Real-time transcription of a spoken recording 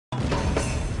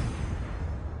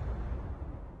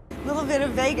Little bit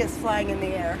of Vegas flying in the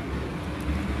air.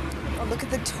 Oh, look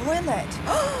at the toilet.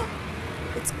 Oh,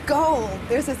 it's gold.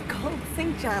 There's this gold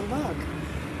sink, John, look.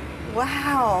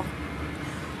 Wow.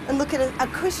 And look at a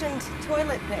cushioned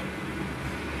toilet thing.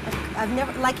 I've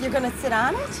never, like you're gonna sit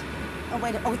on it? Oh,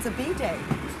 wait, oh, it's a bidet.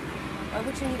 Why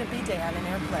would you need a bidet on an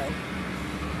airplane?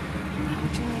 Why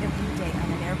would you need a bidet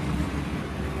on an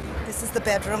airplane? This is the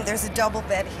bedroom. There's a double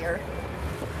bed here.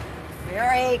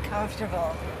 Very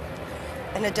comfortable.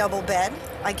 And a double bed,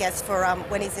 I guess, for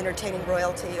when he's entertaining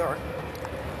royalty or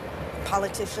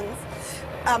politicians.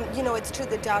 You know, it's true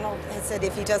that Donald has said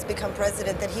if he does become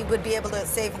president that he would be able to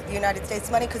save the United States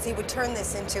money because he would turn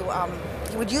this into,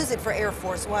 he would use it for Air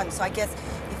Force One. So I guess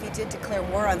if he did declare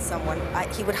war on someone,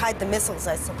 he would hide the missiles,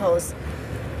 I suppose,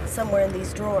 somewhere in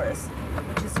these drawers,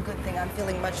 which is a good thing. I'm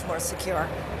feeling much more secure.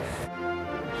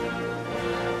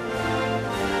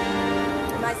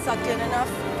 Am I sucked in enough?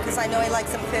 Because I know he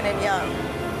likes them thin and young.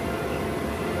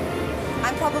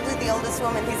 I'm probably the oldest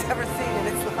woman he's ever seen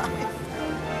in his life.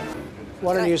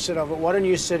 Why don't you sit over? Why don't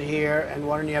you sit here, and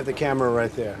why don't you have the camera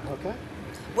right there? Okay.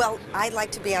 Well, I'd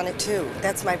like to be on it too.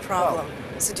 That's my problem.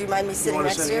 Oh. So do you mind me sitting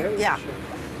next to you? Here? Yeah. Sure.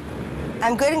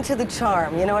 I'm getting to the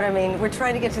charm. You know what I mean? We're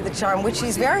trying to get to the charm, which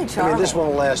she's very charming. I mean, this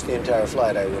won't last the entire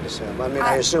flight, I would assume. I mean,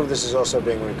 I assume this is also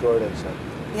being recorded. So.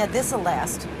 Yeah, this'll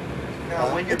last.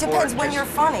 It depends when you're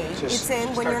funny. It's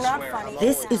in when you're not funny.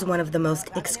 This is one of the most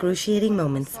excruciating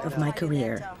moments of my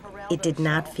career. It did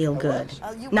not feel good.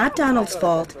 Not Donald's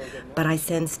fault, but I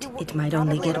sensed it might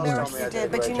only get worse. You did,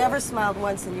 but you never smiled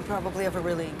once, and you probably have a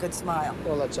really good smile.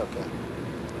 Well, that's okay.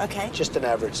 Okay? Just an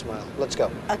average smile. Let's go.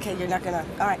 Okay, you're not gonna,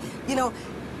 all right. You know,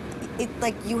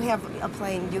 like you have a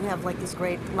plane, you have like this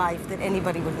great life that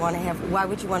anybody would want to have. Why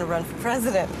would you want to run for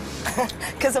president?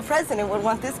 Because a president would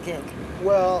want this gig.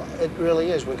 Well, it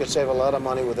really is. We could save a lot of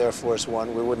money with Air Force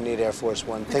One. We wouldn't need Air Force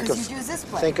One. Because you'd use this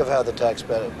plane. Think of how the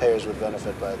taxpayers would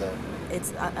benefit by that.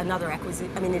 It's another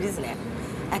acquisition. I mean, it is an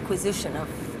acquisition of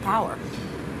power.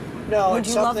 No, Would it's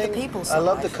you love something. the people so I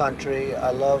love much? the country.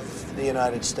 I love the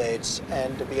United States.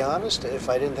 And to be honest, if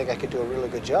I didn't think I could do a really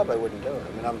good job, I wouldn't do it.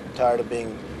 I mean, I'm tired of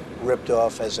being ripped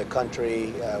off as a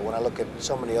country. When I look at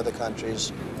so many other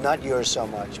countries, not yours so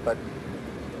much, but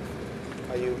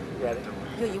are you ready?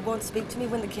 You won't speak to me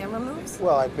when the camera moves?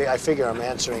 Well, I figure I'm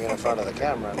answering it in front of the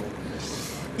camera. I mean,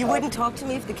 you wouldn't talk to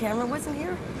me if the camera wasn't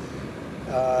here?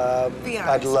 Be honest.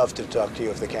 I'd love to talk to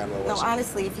you if the camera No, wasn't.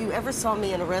 honestly, if you ever saw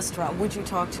me in a restaurant, would you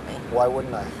talk to me? Why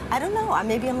wouldn't I? I don't know.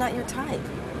 Maybe I'm not your type.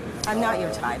 I'm not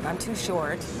your type. I'm too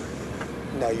short.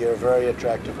 No, you're a very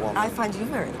attractive woman. I find you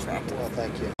very attractive. Well,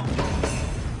 thank you.